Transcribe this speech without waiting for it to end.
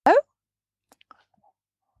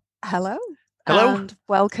Hello, Hello? and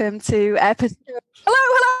welcome to episode.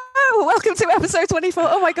 Hello. Welcome to episode 24.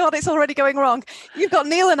 Oh my God, it's already going wrong. You've got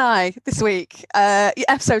Neil and I this week,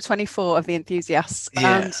 episode 24 of The Enthusiasts.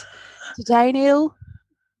 Yeah. And today, Neil,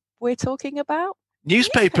 we're talking about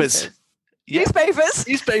Newspapers. Yeah. Newspapers.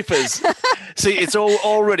 Newspapers. See, it's all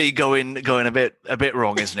already going a bit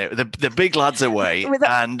wrong, isn't it? The big lad's away,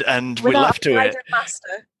 and we're left to it.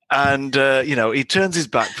 Master. And he turns his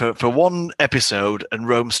back for one episode, and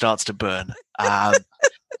Rome starts to burn.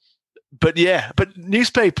 But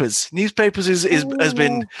newspapers has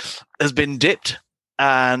been dipped,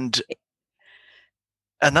 and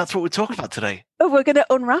that's what we're talking about today. Oh, we're going to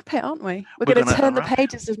unwrap it, aren't we? We're going to turn the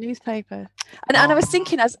pages of newspaper. And I was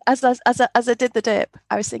thinking, as I did the dip,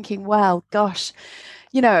 I was thinking, well, gosh,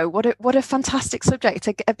 what a fantastic subject.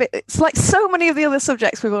 It's like so many of the other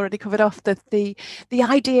subjects we've already covered off. The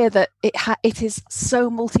idea that it is so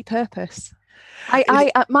multi-purpose.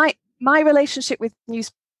 My relationship with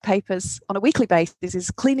newspapers on a weekly basis is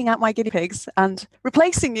cleaning out my guinea pigs and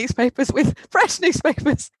replacing newspapers with fresh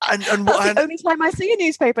newspapers. And that's the only time I see a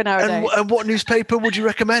newspaper nowadays. And what newspaper would you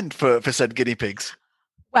recommend for said guinea pigs?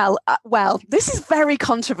 Well, this is very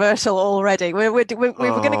controversial already. We're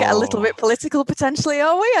going to get a little bit political potentially,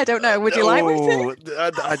 are we? I don't know. Would you like me to?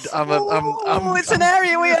 It's an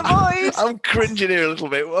area we avoid. I'm cringing here a little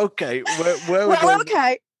bit. Okay,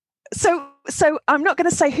 okay. So I'm not going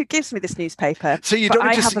to say who gives me this newspaper. So you don't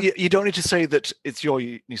need to say that it's your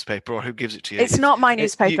newspaper or who gives it to you. It's not my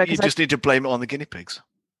newspaper. You just need to blame it on the guinea pigs.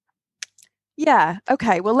 Yeah.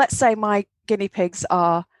 Okay. Well, let's say my guinea pigs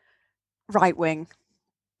are right wing.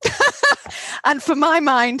 And for my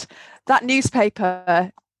mind, that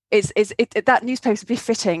newspaper is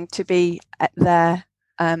befitting to be at their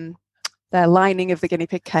lining of the guinea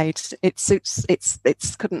pig cage. It suits.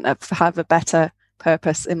 It couldn't have a better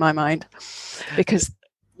purpose in my mind, because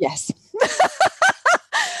yes.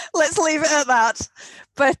 Let's leave it at that.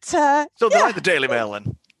 But so they like the Daily Mail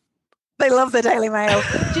then. They love the Daily Mail.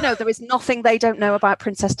 Do you know, there is nothing they don't know about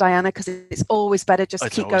Princess Diana, because it's always better just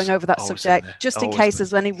to keep going over that subject, just in case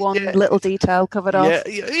there's any one little detail covered off.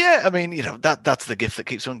 Yeah. I mean, that's the gift that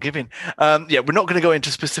keeps on giving. We're not going to go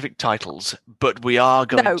into specific titles, but we are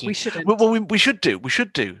going to. No, we shouldn't. Well, we should do. We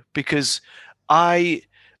should do, because like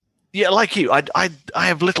you, I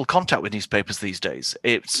have little contact with newspapers these days.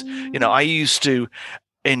 It's, I used to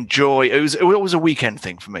enjoy it was a weekend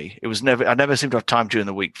thing for me. I never seemed to have time during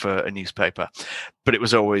the week for a newspaper, but it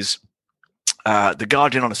was always the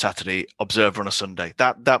Guardian on a Saturday, Observer on a Sunday.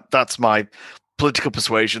 That's my political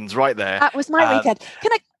persuasions right there. That was my weekend.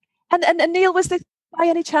 Can I and Neil, was this by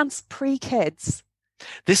any chance pre-kids?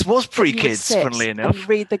 This was pre-kids, funnily enough. And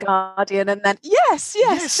read the Guardian, and then yes,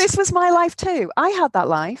 this was my life too. I had that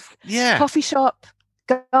life. Yeah. Coffee shop,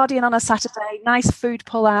 Guardian on a Saturday, nice food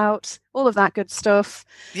pull out, all of that good stuff.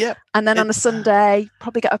 Yeah. And then on a Sunday,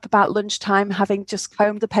 probably get up about lunchtime, having just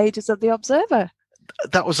combed the pages of the Observer.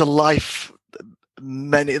 That was a life.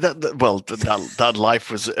 That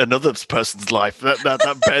life was another person's life.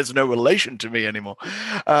 That bears no relation to me anymore.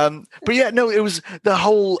 But yeah, no, it was the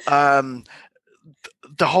whole.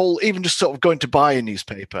 Even just sort of going to buy a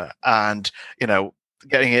newspaper and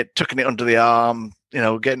getting it, tucking it under the arm,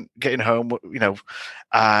 getting home,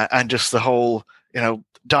 and just the whole,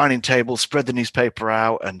 dining table, spread the newspaper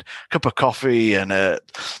out and a cup of coffee and a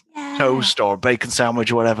toast or a bacon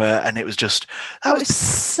sandwich or whatever. And it was just, it was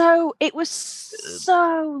so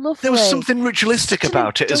lovely. There was something ritualistic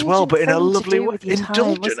about it as well, but in a lovely way.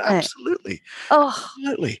 Indulgent, absolutely. Oh,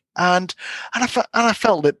 absolutely. And I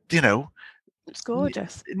felt that, it's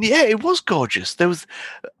gorgeous. Yeah, it was gorgeous.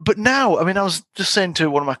 But now, I mean, I was just saying to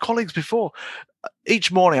one of my colleagues before,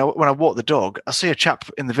 each morning when I walk the dog, I see a chap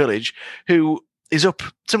in the village who is up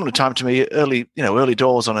similar time to me, early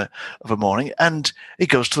doors of a morning, and he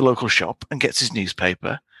goes to the local shop and gets his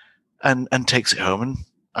newspaper and takes it home, and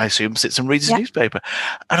I assume sits and reads his newspaper.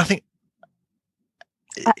 And I think,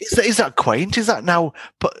 is that quaint? Is that now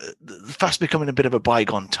fast becoming a bit of a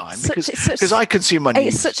bygone time? Because I consume my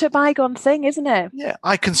news. It's such a bygone thing, isn't it? Yeah,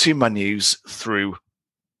 I consume my news through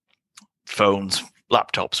phones,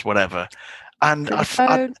 laptops, whatever. And I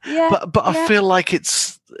feel like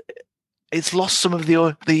it's lost some of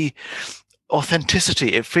the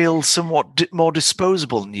authenticity. It feels somewhat more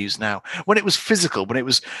disposable news now. When it was physical, when it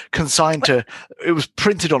was it was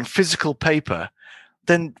printed on physical paper,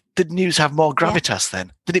 then did news have more gravitas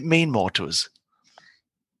then? Did it mean more to us?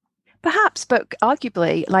 Perhaps, but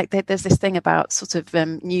arguably, like there's this thing about sort of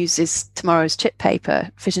news is tomorrow's chip paper,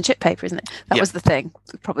 fish and chip paper, isn't it? That was the thing.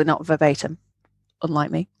 Probably not verbatim, unlike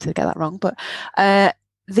me to get that wrong. But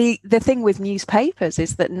the thing with newspapers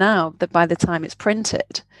is that now that by the time it's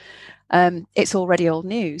printed, it's already old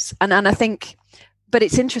news. And I think, but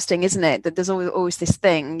it's interesting, isn't it, that there's always this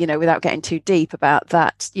thing, without getting too deep about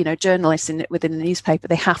that, journalists within the newspaper,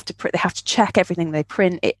 they have to check everything they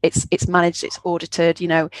print. It's managed, it's audited,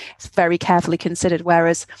 it's very carefully considered.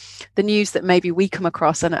 Whereas the news that maybe we come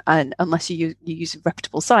across, and unless you use a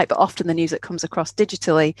reputable site, but often the news that comes across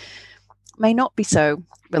digitally may not be so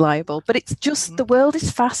reliable. But it's just, the world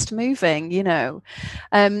is fast moving,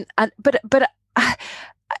 but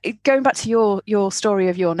going back to your story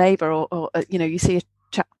of your neighbour, or you see a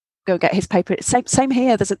chap go get his paper. Same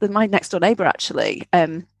here. There's my next door neighbour actually.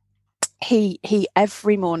 He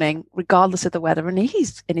every morning, regardless of the weather, and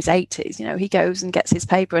he's in his 80s. He goes and gets his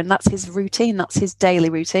paper, and that's his routine. That's his daily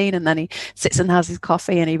routine. And then he sits and has his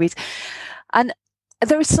coffee and he reads. And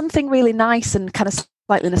there is something really nice and kind of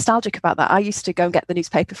slightly nostalgic about that. I used to go and get the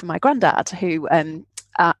newspaper from my granddad, who I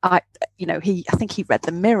think he read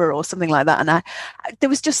the Mirror or something like that, and there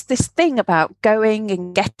was just this thing about going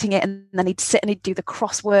and getting it, and then he'd sit and he'd do the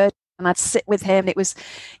crossword, and I'd sit with him. It was,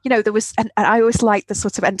 there was, and I always liked the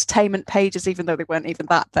sort of entertainment pages, even though they weren't even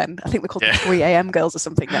that then. I think they're called the 3 a.m. girls or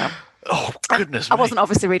something now. Oh goodness! I wasn't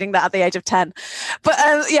obviously reading that at the age of 10, but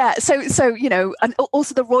so and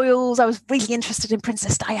also the royals. I was really interested in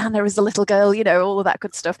Princess Diana as a little girl, all of that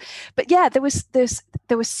good stuff. But yeah, there was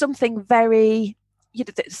something very.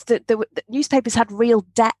 The newspapers had real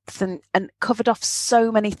depth and covered off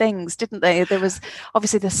so many things, didn't they? There was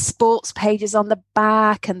obviously the sports pages on the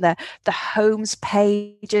back, and the homes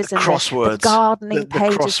pages, the and crosswords, the gardening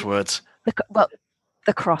pages, crosswords.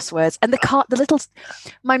 The crosswords, and the little.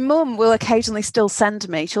 My mum will occasionally still send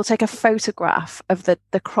me. She'll take a photograph of the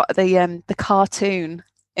cartoon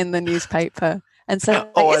in the newspaper. And so,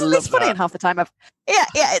 isn't this funny? And half the time,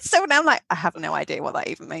 it's so now I'm like, I have no idea what that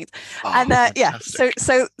even means. But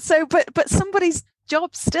somebody's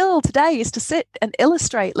job still today is to sit and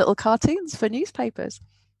illustrate little cartoons for newspapers.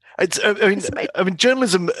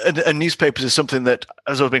 Journalism and newspapers is something that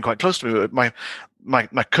has always been quite close to me.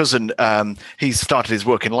 My cousin, he started his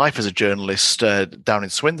work in life as a journalist down in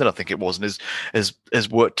Swindon, I think it was, and has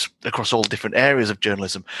worked across all different areas of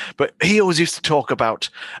journalism. But he always used to talk about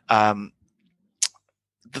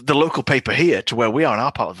the local paper here to where we are in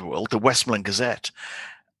our part of the world, the Westmoreland Gazette,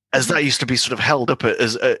 as that used to be sort of held up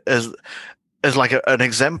as like an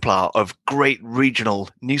exemplar of great regional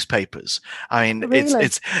newspapers. I mean, really?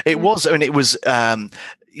 it was one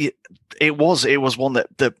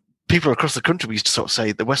that people across the country used to sort of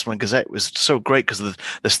say the Westmoreland Gazette was so great because of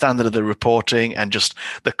the standard of the reporting and just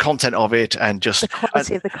the content of it, and just the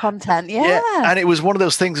quality of the content. Yeah. And it was one of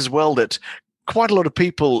those things as well that quite a lot of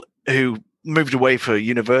people who moved away for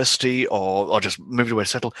university or just moved away to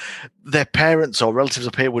settle, their parents or relatives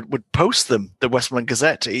up here would post them the Westmoreland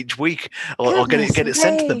Gazette each week, or get it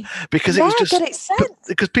sent to them, because it was just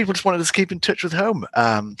because people just wanted to keep in touch with home.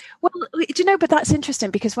 Well, but that's interesting,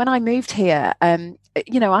 because when I moved here, I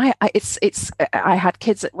had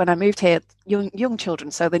kids when I moved here, young children,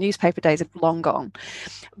 so the newspaper days are long gone.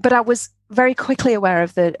 But I was very quickly aware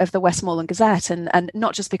of the Westmoreland Gazette, and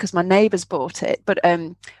not just because my neighbours bought it, but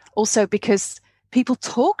also because people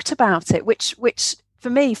talked about it, which for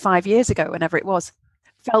me 5 years ago, whenever it was,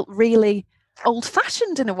 felt really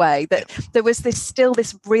old-fashioned in a way, that there was this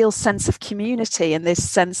real sense of community and this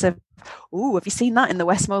sense of, oh, have you seen that in the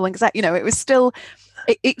Westmoreland Gazette? It was still,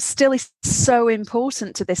 it still is so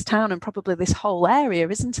important to this town and probably this whole area,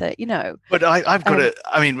 isn't it? But I've got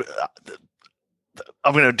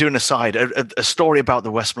I'm going to do an aside, a story about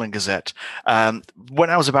the Westmoreland Gazette. When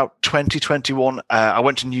I was about 21, I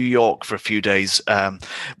went to New York for a few days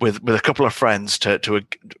with a couple of friends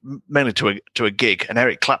mainly to a gig, an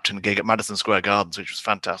Eric Clapton gig at Madison Square Gardens, which was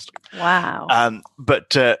fantastic. Wow. But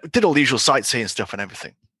did all the usual sightseeing stuff and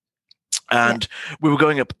everything. And we were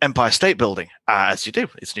going up Empire State Building, as you do.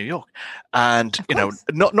 It's New York, and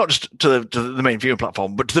not just to the main viewing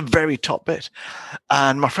platform, but to the very top bit.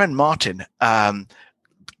 And my friend Martin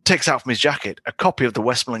takes out from his jacket a copy of the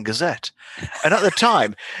Westmoreland Gazette, and at the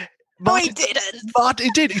time, Martin, he didn't. Martin,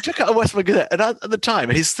 he did. He took out a Westmoreland Gazette, and at the time,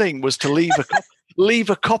 his thing was to leave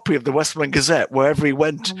a copy of the Westmoreland Gazette wherever he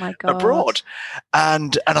went abroad.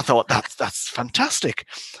 And I thought that's fantastic.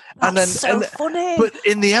 That's so funny. But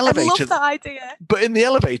in the elevator, I love that idea. But in the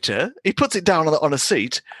elevator, he puts it down on a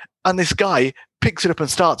seat, and this guy picks it up and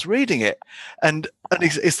starts reading it, and he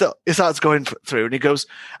starts going through, and he goes,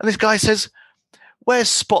 and this guy says, "Where's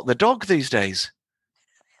Spot the dog these days?"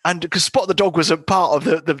 And because Spot the dog was a part of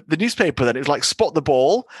the newspaper, then it was like Spot the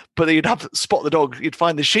ball, but then you'd have Spot the dog. You'd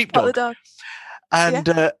find the sheepdog. Spot the dog. And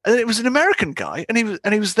it was an American guy, and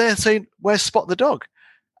he was there saying, "Where's Spot the dog?"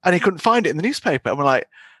 and he couldn't find it in the newspaper. And we're like,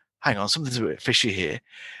 hang on, something's a bit fishy here.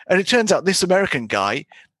 And it turns out this American guy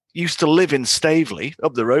used to live in Staveley,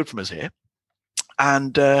 up the road from us here,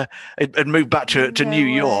 and had moved back to New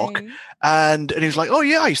York. And he was like, "Oh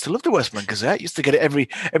yeah, I used to love the Westmoreland Gazette. Used to get it every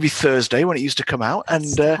Thursday when it used to come out." And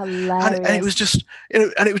it was just,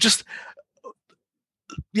 and it was just,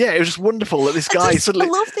 yeah, it was just wonderful that this guy suddenly.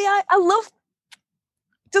 I love.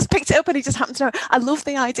 Just picked it up and he just happened to know. I love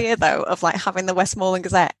the idea though of like having the Westmoreland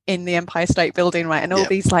Gazette in the Empire State Building, right? And all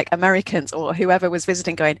these like Americans or whoever was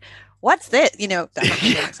visiting going, "What's this?" You know,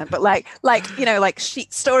 accent, but like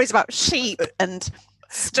sheep stories about sheep and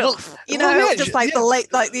stuff. Just like the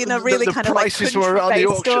late, like really kind of like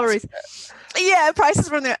country-based stories. Yeah, prices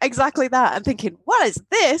from there, exactly that. I'm thinking, what is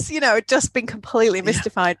this? Just been completely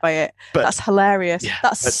mystified by it. But that's hilarious. Yeah,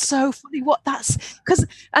 that's so funny.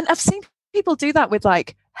 And I've seen people do that with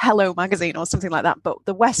like Hello magazine or something like that, but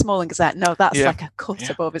the Westmoreland Gazette, no, that's like a cut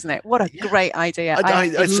above, isn't it? What a great idea!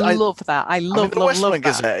 I love that. I love the Westmoreland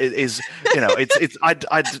Gazette is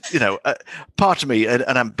part of me,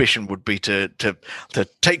 an ambition would be to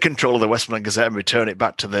take control of the Westmoreland Gazette and return it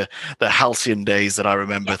back to the halcyon days that I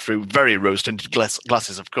remember through very rose-tinted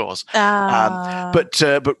glasses, of course.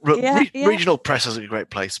 Regional press is a great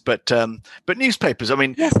place, but newspapers. I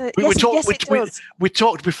mean, we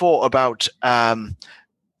talked before about.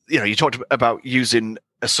 You talked about using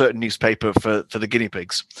a certain newspaper for the guinea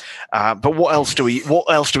pigs, but what else do we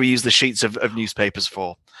use the sheets of newspapers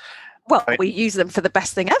for? Well, we use them for the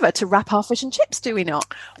best thing ever, to wrap our fish and chips, do we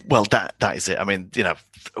not? Well, that is it. I mean,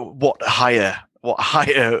 what higher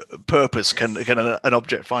purpose can an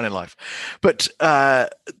object find in life? But as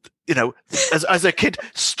a kid,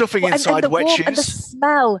 stuffing inside wet shoes and the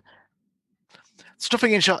smell.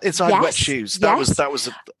 Stuffing inside wet shoes. That was.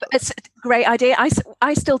 It's a great idea.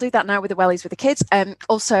 I still do that now with the wellies with the kids.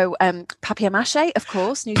 Also, papier-mâché, of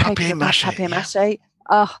course. Papier-mâché.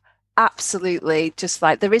 Oh, absolutely. Just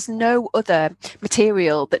like there is no other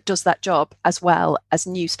material that does that job as well as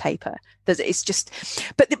newspaper. It's just.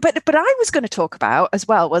 But I was going to talk about as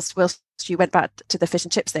well whilst you went back to the fish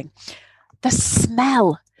and chips thing. The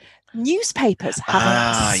smell. Newspapers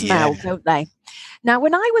have a smell, don't they? Now,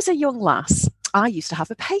 when I was a young lass, I used to have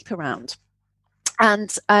a paper round,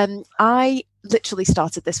 and I literally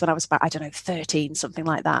started this when I was about, 13, something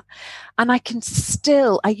like that. And I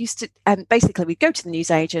used to, basically we'd go to the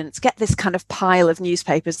newsagents, get this kind of pile of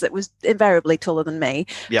newspapers that was invariably taller than me,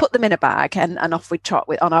 put them in a bag, and off we'd trot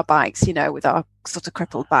on our bikes, with our sort of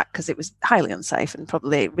crippled back, because it was highly unsafe and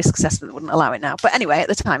probably risk assessment wouldn't allow it now. But anyway, at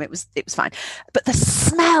the time it was fine. But the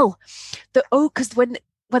smell, because when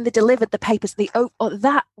they delivered the papers,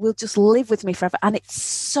 that will just live with me forever. And it's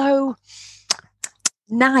so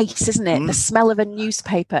nice, isn't it? The smell of a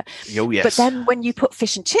newspaper. Oh, yes. But then when you put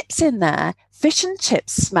fish and chips in there, fish and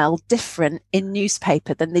chips smell different in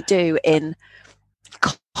newspaper than they do in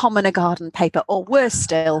commoner garden paper, or worse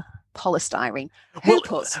still, polystyrene. Who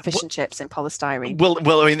puts fish and chips in polystyrene?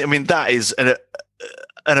 Well, I mean that is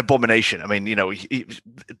an abomination. I mean, you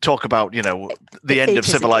talk about the end of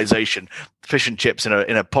civilization. Fish and chips in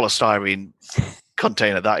a polystyrene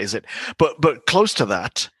container. That is it. But close to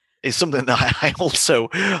that is something that I also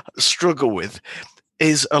struggle with.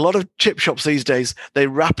 Is a lot of chip shops these days, they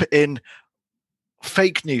wrap in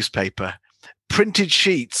fake newspaper, printed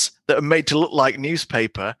sheets that are made to look like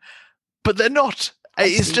newspaper, but they're not.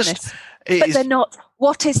 It's just. They're not.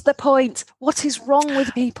 What is the point? What is wrong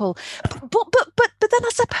with people? But then I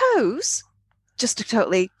suppose, just to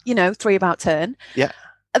totally, 3 about turn. Yeah.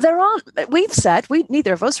 We've said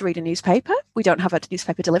neither of us read a newspaper. We don't have a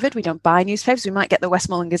newspaper delivered. We don't buy newspapers. We might get the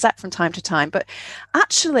Westmoreland Gazette from time to time. But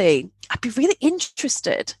actually, I'd be really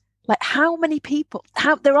interested, like how many people,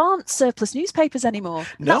 there aren't surplus newspapers anymore.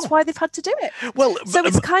 No. That's why they've had to do it. Well, so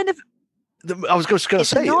it's kind of. I was just going to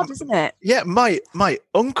say, odd, isn't it? Yeah, my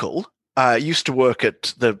uncle used to work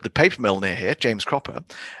at the paper mill near here, James Cropper,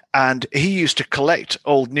 and he used to collect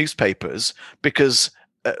old newspapers because,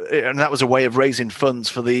 and that was a way of raising funds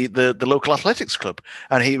for the local athletics club.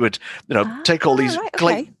 And he would, take all these,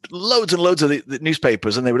 collect loads and loads of the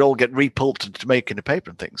newspapers, and they would all get repulped to make into paper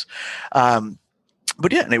and things.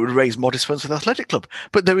 But yeah, and it would raise modest funds for the athletic club.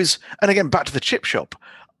 But there is, and again, back to the chip shop.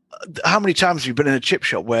 How many times have you been in a chip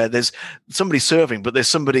shop where there's somebody serving, but there's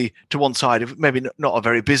somebody to one side, maybe not a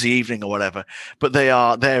very busy evening or whatever, but they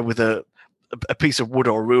are there with a piece of wood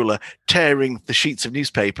or ruler, tearing the sheets of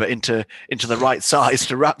newspaper into the right size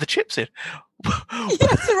to wrap the chips in?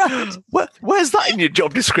 Yes, right. Where's that in your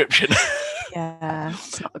job description? Yeah,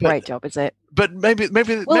 it's not a But- great job, is it? But maybe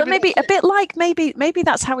Well, maybe a bit like maybe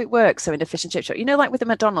that's how it works. So in a fish and chip shop, like with the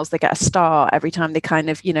McDonald's, they get a star every time they kind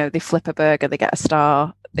of, they flip a burger, they get a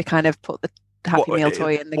star. They kind of put the Happy Meal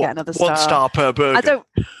toy in, they get another star. 1 star per burger.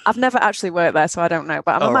 I've never actually worked there, so I don't know.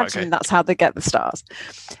 But I'm imagining that's how they get the stars.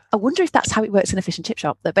 I wonder if that's how it works in a fish and chip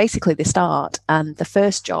shop. That basically they start, and the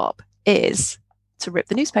first job is to rip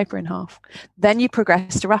the newspaper in half. Then you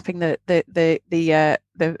progress to wrapping the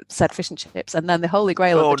said fish and chips, and then the holy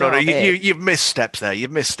grail of the job you've missed steps there.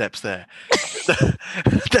 You've missed steps there.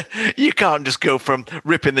 You can't just go from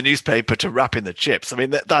ripping the newspaper to wrapping the chips. I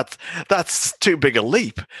mean, that's too big a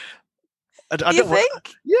leap. You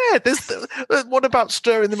think? Yeah. What about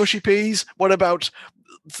stirring the mushy peas? What about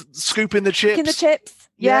scooping the chips? Scooping the chips.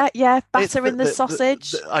 Yeah. Battering the sausage.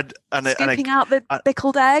 Scooping out the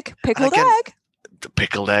pickled egg.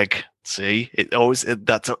 Pickled egg. See,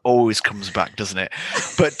 that always comes back, doesn't it?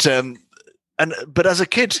 But but as a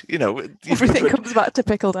kid, everything comes back to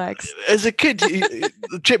pickled eggs. As a kid,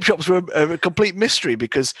 the chip shops were a complete mystery,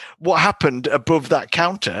 because what happened above that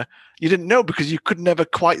counter, you didn't know, because you could never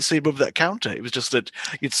quite see above that counter. It was just that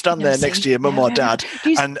you'd stand there next to your mum or dad,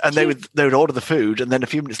 and they would order the food, and then a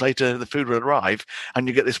few minutes later the food would arrive, and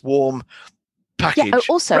you get this warm package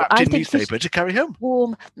wrapped in newspaper to carry home.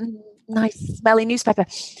 Warm, nice, smelly newspaper.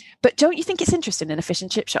 But don't you think it's interesting in a fish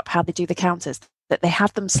and chip shop how they do the counters? That they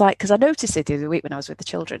have them because I noticed it the other week when I was with the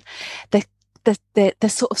children. They're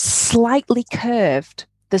sort of slightly curved.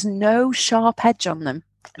 There's no sharp edge on them.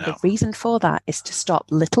 And the reason for that is to stop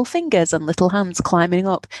little fingers and little hands climbing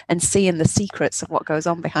up and seeing the secrets of what goes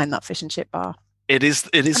on behind that fish and chip bar. It is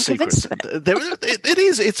secret. It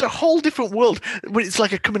is. It's a whole different world. It's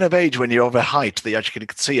like a coming of age when you're of a height that you actually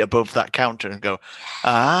can see above that counter and go,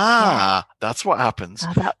 that's what happens.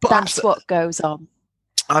 That's what goes on.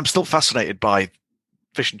 I'm still fascinated by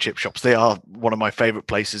fish and chip shops. They are one of my favorite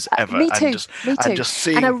places ever. Me too. And just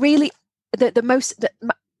seeing, and I really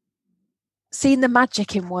seeing the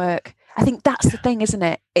magic in work. I think that's the thing, isn't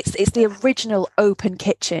it? It's the original open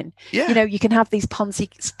kitchen. Yeah. You can have these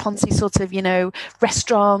Ponzi sort of,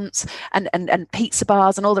 restaurants and pizza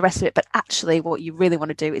bars and all the rest of it. But actually, what you really want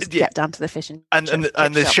to do is get down to the fish and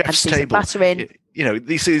the chef's table. Battering.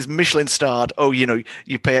 This is Michelin starred.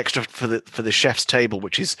 You pay extra for the chef's table,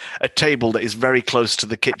 which is a table that is very close to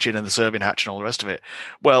the kitchen and the serving hatch and all the rest of it.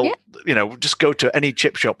 Well, just go to any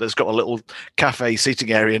chip shop that's got a little cafe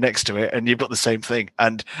seating area next to it, and you've got the same thing.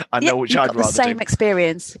 And I know which I'd rather do. The same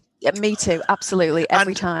experience. Yeah, me too. Absolutely.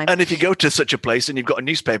 Every time. And if you go to such a place and you've got a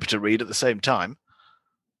newspaper to read at the same time,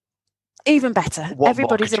 even better.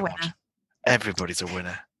 Everybody's a winner. Everybody's a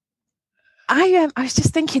winner. I was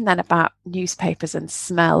just thinking then about newspapers and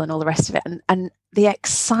smell and all the rest of it, and the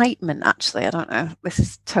excitement. Actually, I don't know. This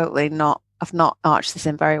is totally not. I've not arched this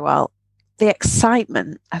in very well. The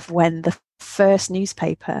excitement of when the first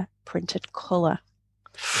newspaper printed colour.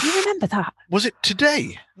 Do you remember that? Was it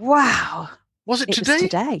today? Wow. Was it today? Was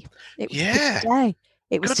today. It was today.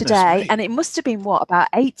 It was Goodness today, me. and it must have been about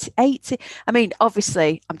 80. I mean,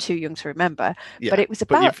 obviously, I'm too young to remember, but it was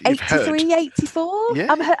about you've 83, heard. 84.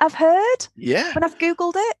 Yeah. I've heard. Yeah. When I've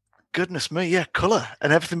Googled it. Goodness me, yeah, colour.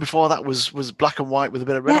 And everything before that was black and white with a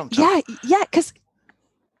bit of red on top. Yeah, because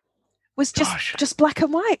was just black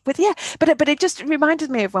and white but it just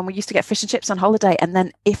reminded me of when we used to get fish and chips on holiday, and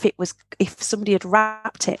then if somebody had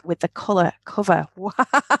wrapped it with the colour cover, wow,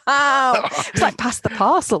 it was like pass the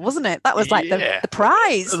parcel, wasn't it? That was like the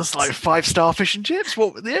prize. It's like 5-star fish and chips.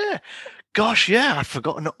 Gosh, I'd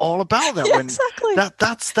forgotten all about that. Exactly.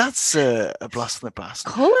 That's a blast from the past.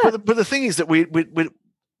 Colour. But the thing is that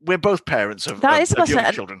we're both parents of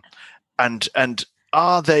young children, and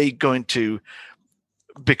are they going to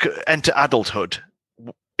enter adulthood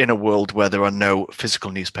in a world where there are no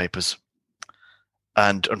physical newspapers?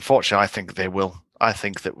 And unfortunately, I think they will. I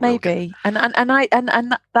think that maybe, and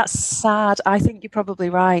that's sad. I think you're probably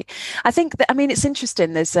right. I think that, I mean, it's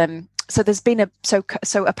interesting. There's there's been so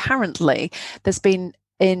apparently there's been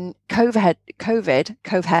in COVID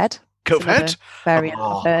variant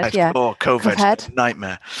of bird. COVID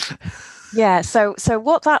nightmare. Yeah, so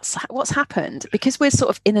what's happened, because we're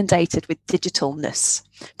sort of inundated with digital news,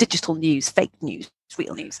 fake news,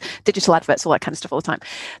 real news, digital adverts, all that kind of stuff all the time.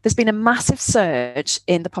 There's been a massive surge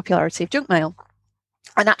in the popularity of junk mail,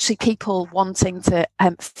 and actually people wanting to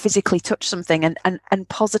physically touch something and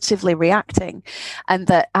positively reacting, and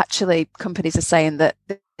that actually companies are saying that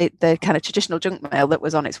the kind of traditional junk mail that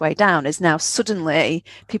was on its way down is now suddenly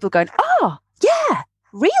people going, oh yeah,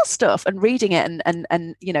 real stuff, and reading it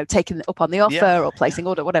and taking it up on the offer or placing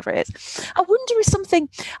order, whatever it is. I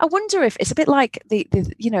wonder if it's a bit like the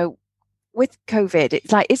with COVID,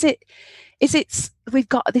 it's like, is it we've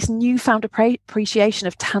got this newfound appreciation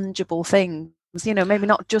of tangible things, maybe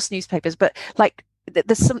not just newspapers, but like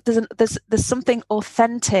there's something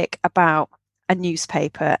authentic about a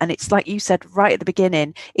newspaper, and it's like you said right at the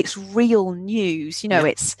beginning, it's real news.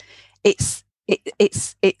 It's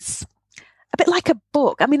a bit like a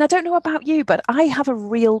book. I mean, I don't know about you, but I have a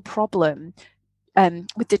real problem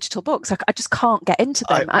with digital books. I just can't get into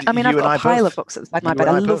them. I mean, I've got a pile of books outside my bed.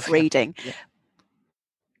 I love reading,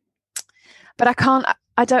 but I can't.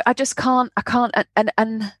 I just can't. I can't.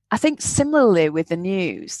 And I think similarly with the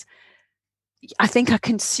news, I think I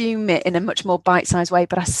consume it in a much more bite-sized way.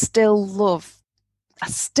 But I still love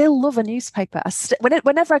a newspaper.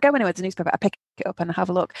 Whenever I go anywhere with a newspaper, I pick it up and have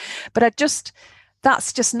a look. But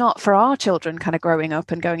that's just not for our children kind of growing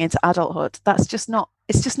up and going into adulthood. It's just not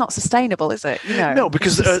sustainable, is it? No,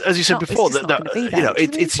 because as you said before,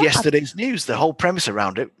 it's yesterday's news. The whole premise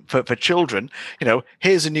around it for children,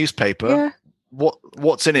 here's a newspaper. Yeah.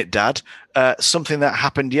 What's in it, Dad? Something that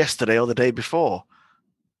happened yesterday or the day before.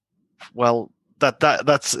 Well,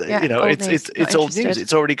 that's it's old news.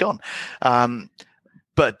 It's already gone.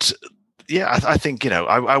 But yeah, I think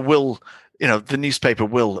I will. The newspaper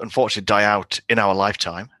will unfortunately die out in our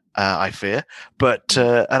lifetime. I fear, but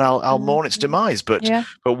and I'll mourn its demise. But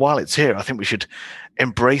while it's here, I think we should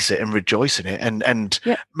embrace it and rejoice in it, and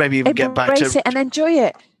maybe even get back to it and enjoy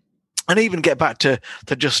it, and even get back to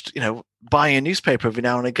just buying a newspaper every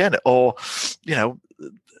now and again, or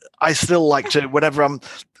I still like to, whenever I'm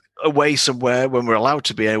away somewhere, when we're allowed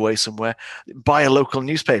to be away somewhere, buy a local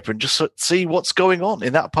newspaper and just see what's going on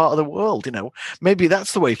in that part of the world. Maybe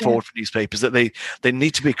that's the way forward for newspapers, that they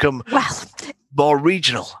need to become more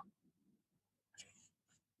regional.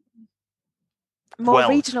 More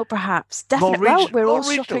regional, perhaps. Definitely. We're all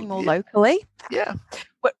shopping more locally. Yeah.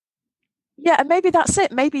 Yeah, and maybe that's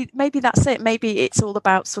it. Maybe that's it. Maybe it's all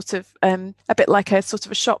about sort of a bit like a sort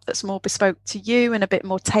of a shop that's more bespoke to you and a bit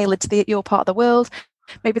more tailored to your part of the world.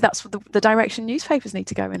 Maybe that's the direction newspapers need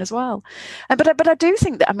to go in as well. But I do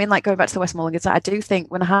think that, I mean, like going back to the Westmoreland Gazette, I do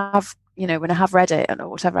think when I have read it or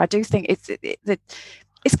whatever, I do think it's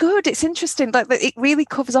good. It's interesting. Like it really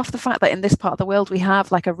covers off the fact that in this part of the world we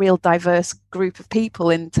have like a real diverse group of people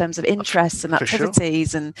in terms of interests and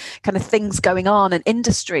activities and kind of things going on and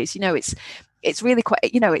industries. It's really quite,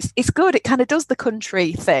 it's good. It kind of does the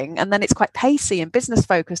country thing, and then it's quite pacey and business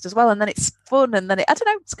focused as well, and then it's fun, and then I don't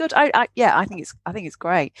know, it's good. I think it's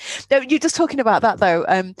great. No, you're just talking about that though.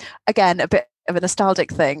 Again, a bit of a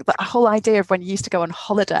nostalgic thing. The whole idea of when you used to go on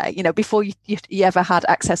holiday, before you ever had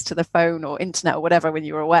access to the phone or internet or whatever when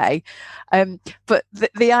you were away. But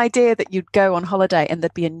the idea that you'd go on holiday and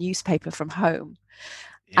there'd be a newspaper from home,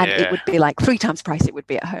 and it would be like 3 times the price it would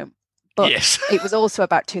be at home. But it was also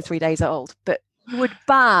about 2 or 3 days old. But certainly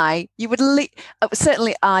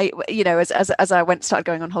as I started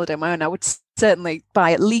going on holiday on my own, I would certainly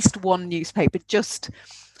buy at least one newspaper just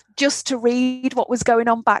to read what was going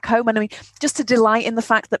on back home. And I mean, just to delight in the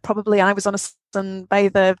fact that probably I was on a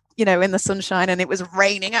sunbather, in the sunshine, and it was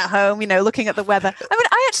raining at home, looking at the weather. I mean,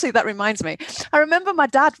 that reminds me. I remember my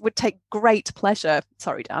dad would take great pleasure.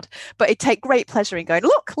 Sorry, Dad, but he'd take great pleasure in going,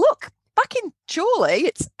 look, back in Chorley,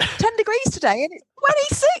 it's 10 degrees today and it's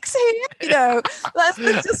 26 here. That's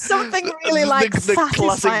just something really like the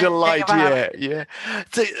classic delight.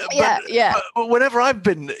 But whenever I've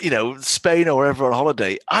been, Spain or wherever on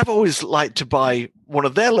holiday, I've always liked to buy one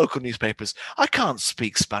of their local newspapers. I can't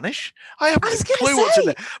speak Spanish. I haven't a clue what's in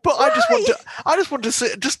there, but I just want to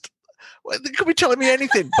sit. They could be telling me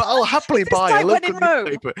anything, but I'll happily buy a local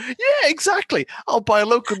newspaper. Yeah, exactly. I'll buy a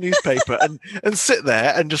local newspaper and sit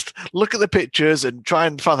there and just look at the pictures and try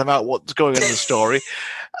and fathom out what's going on in the story.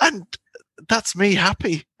 And that's me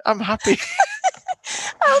happy. I'm happy.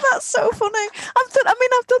 Oh, that's so funny. I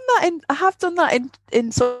have done that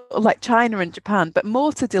in sort of like China and Japan, but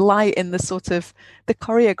more to delight in the sort of the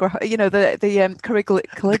choreography,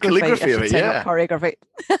 calligraphy of it, not choreography.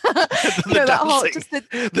 The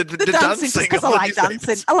dancing. Because I like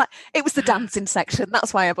dancing. It was the dancing section.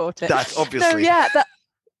 That's why I bought it. That's obviously.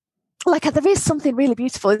 There is something really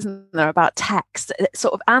beautiful, isn't there, about text,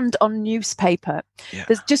 sort of, and on newspaper. Yeah.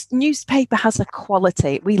 There's just, newspaper has a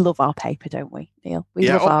quality. We love our paper, don't we, Neil? We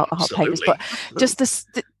love our papers, but just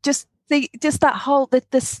that whole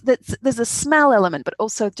there's a smell element, but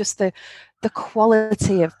also just the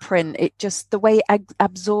quality of print. It just, the way it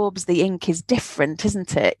absorbs the ink is different,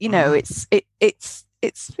 isn't it? It's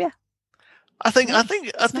yeah. I think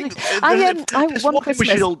one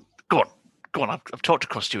Christmas. Go on. I've talked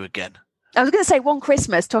across you again. I was going to say one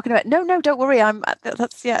Christmas talking about no, don't worry,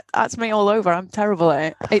 that's me all over. I'm terrible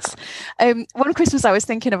at it. It's one Christmas I was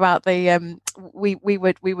thinking about the we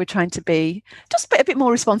were trying to be just a bit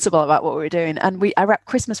more responsible about what we were doing, and I wrapped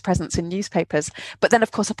Christmas presents in newspapers, but then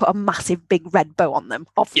of course I put a massive big red bow on them.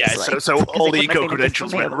 Obviously, yeah. So all the eco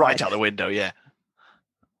credentials went right out the window. Yeah.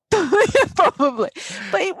 Probably,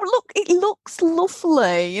 but it looks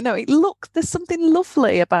lovely. There's something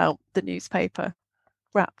lovely about the newspaper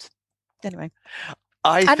wrapped. Anyway,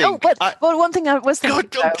 one thing I was thinking.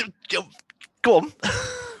 Go on.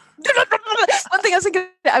 One thing I was thinking.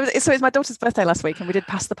 So it was my daughter's birthday last week, and we did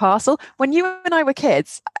pass the parcel. When you and I were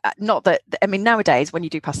kids, not that I mean nowadays, when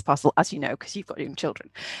you do pass the parcel, as you know, because you've got young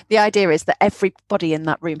children, the idea is that everybody in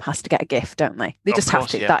that room has to get a gift, don't they? They just have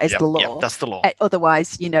to. Yeah, that is the law. Yeah, that's the law.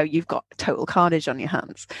 Otherwise, you've got total carnage on your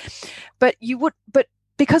hands. But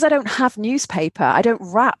because I don't have newspaper, I don't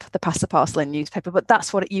wrap the pass the parcel in newspaper, but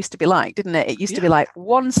that's what it used to be like, didn't it? It used to be like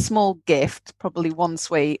one small gift, probably one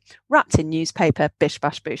sweet, wrapped in newspaper, bish,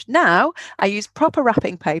 bash, boosh. Now I use proper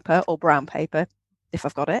wrapping paper or brown paper, if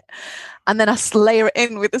I've got it. And then I layer it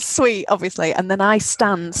in with a sweet, obviously. And then I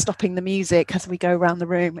stand stopping the music as we go around the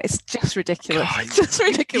room. It's just ridiculous. God, just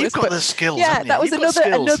ridiculous. You've got the skills. Yeah, that was another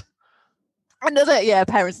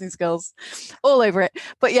parenting skills all over it.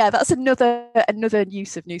 But yeah, that's another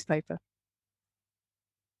use of newspaper.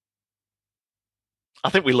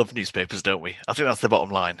 I think we love newspapers, don't we? I think that's the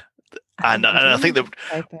bottom line. And I think that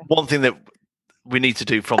one thing that we need to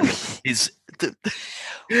do from this is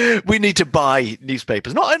we need to buy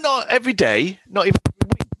newspapers. Not every day, not even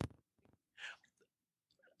every week.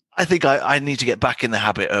 I think I need to get back in the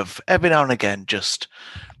habit of every now and again just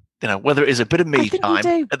whether it is a bit of me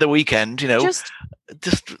time at the weekend, just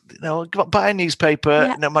buy a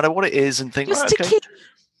newspaper, no matter what it is, and think, just to keep,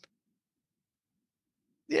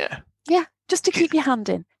 just to keep your hand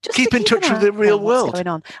in, just keep in touch with the real world. Going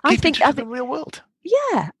on, I think the real world.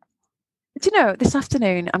 Yeah. Do you know? This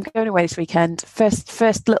afternoon, I'm going away this weekend.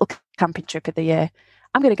 First little camping trip of the year.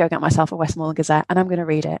 I'm going to go get myself a Westmoreland Gazette, and I'm going to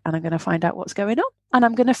read it, and I'm going to find out what's going on, and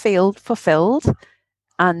I'm going to feel fulfilled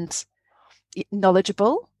and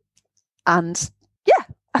knowledgeable. And yeah,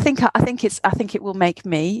 I think it will make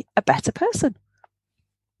me a better person.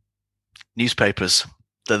 Newspapers,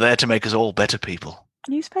 they're there to make us all better people.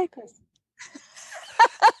 Newspapers.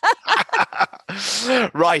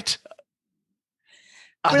 Right.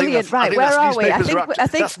 Brilliant. Right, where are we? I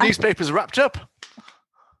think that's newspapers wrapped up.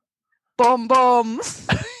 Bomb.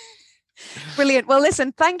 Brilliant. Well,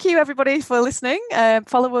 listen, thank you everybody for listening.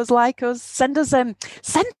 Follow us, like us, send us some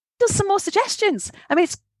more suggestions. I mean,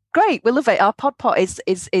 it's great. We love it. Our podpot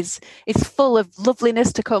is full of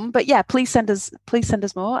loveliness to come. But yeah, please send us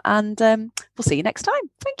more, and we'll see you next time.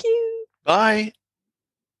 Thank you. Bye.